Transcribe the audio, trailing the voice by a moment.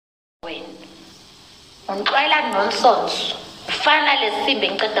wena ungixwayela nonsense ufana lesimbe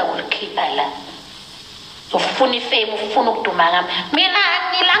ngiceda ukulikhipha la ufuna ifame ufuna ukuduma ngami mina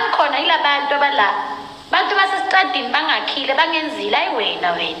ngila ngikhona ilabantu abala bantu basesicadini bangakhile bangenzile ayi wena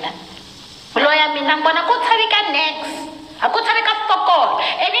loya mina ngibona kuthabika next akuthabika fokolo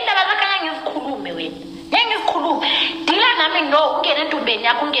enindaba zakhe ngizikhulume wena ngizikhulume dila nami no ungene entumbeni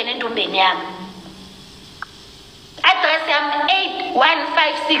yakho ungene entumbeni yami address yam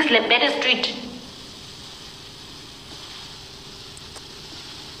 8156 Lembede Street.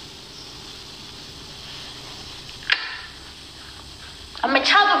 I'm a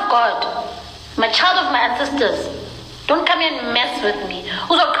child of God. I'm a child of my ancestors. Don't come here and mess with me.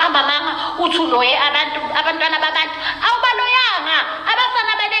 Uzoqamba mama uthi loye abantwana babantu awubaloyanga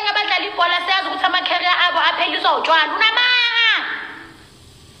abafana abanenge abadlala ibhola siyazi ukuthi ama career abo apheliswa utshwala unamanga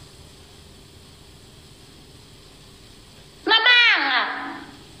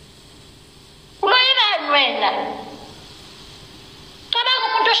wena cabanga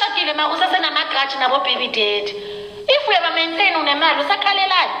umuntu oshadile ma usesenamagraji nabo baby daddy if we ever maintain unemali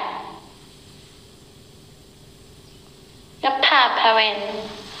usakhalelani yaphapha wena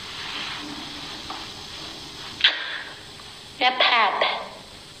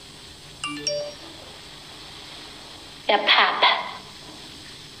yaphapha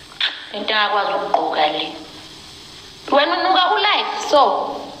into akwazi ukugqoka le wena unuka ulife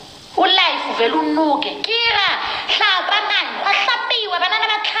so ulife vele unuke kira hlapa mani bahlapiwe banana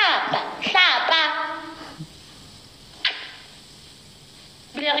bahlapa hlapa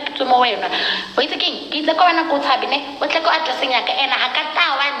bila re kitso mo wena o itse keng ke itse ko wena go tsabi ne o tle ko addressing yaka ena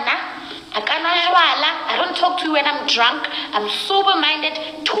akatawa nna akana jwala I don't talk to you when I'm drunk I'm sober minded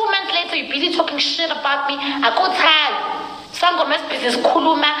 2 months later you're busy talking shit about me akutsabi sango mas business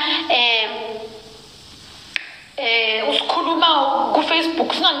khuluma usikhuluma ku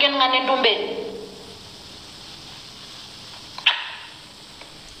Facebook singangeni ngane ntombeni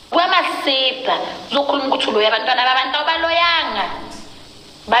kwamasipha uzokhuluma ukuthi lo yabantwana babantu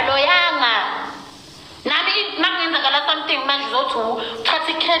baloyanga nami makungenzakala something manje uzothi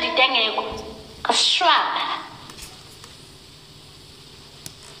uthatha credit engekho kasishwaba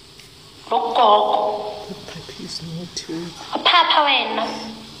logogo papa wena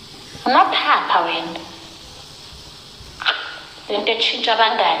unopapa wena into etshintsha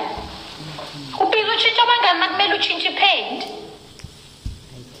abangani ubhiza utshintsha abangani makumele utshintshe ipaint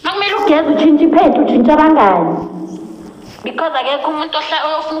makumele ugeze utshintshe ipaint utshintsha abangani because akekho umuntu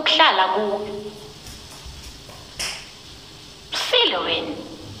ofuna ukuhlala kuwo sile wena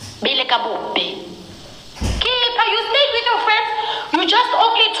bile kabube keeper you stayed with your friends you just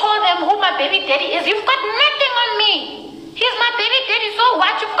only told them who my baby daddy is you've got nothing on me he's my baby daddy so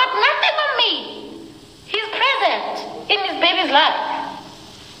what you've got nothing on me he's present in his baby's life.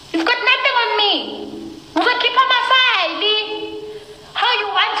 He's got nothing on me. Uzo keep on my file. How you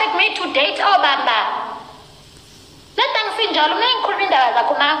wanted me to date Obamba? Natang sinjalo na ngikhuluma indaba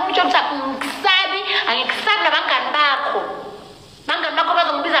zakho manje umuntu omthatha ngisabi angikusabi nabangani bakho. Bangani bakho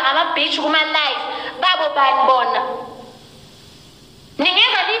bazongibiza ngama beach kuma live. Babo bani bona?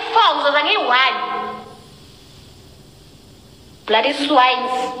 Ningenza li-4 ngizoza ngi-1. Bloody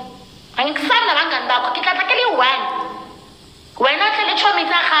swines. Angikusabi nabangani bakho ngithatha ke li-1. Wena tle chomi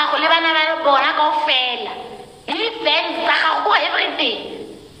tsa gago le bana ba bona kaofela le fans tsa gago go everything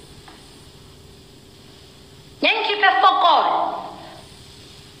nyenkipe fokol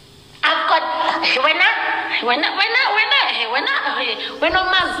I've got wena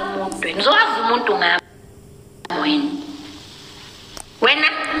umazi umuntu ngizowazi umuntu ngami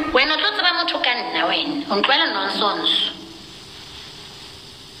wena utotse ba motho kanna wena ungixwela nonsense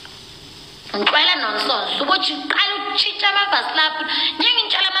ngicela nonsense ukuthi qala utshintsha amabhasi lapho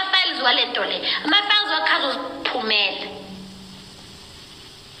ngingintshela ama-files walento le ama-files wakhazo uziphumela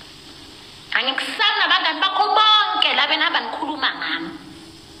angikusabi nabangani bakho bonke la bena banikhuluma ngami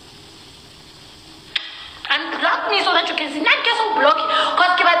unblock me so that you can see not just unblock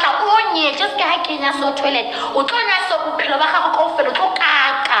because ke batla onye just ke ha kenya so toilet o tlonya so bophelo ba gago kaofela o tlo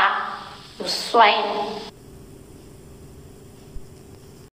kaka uswine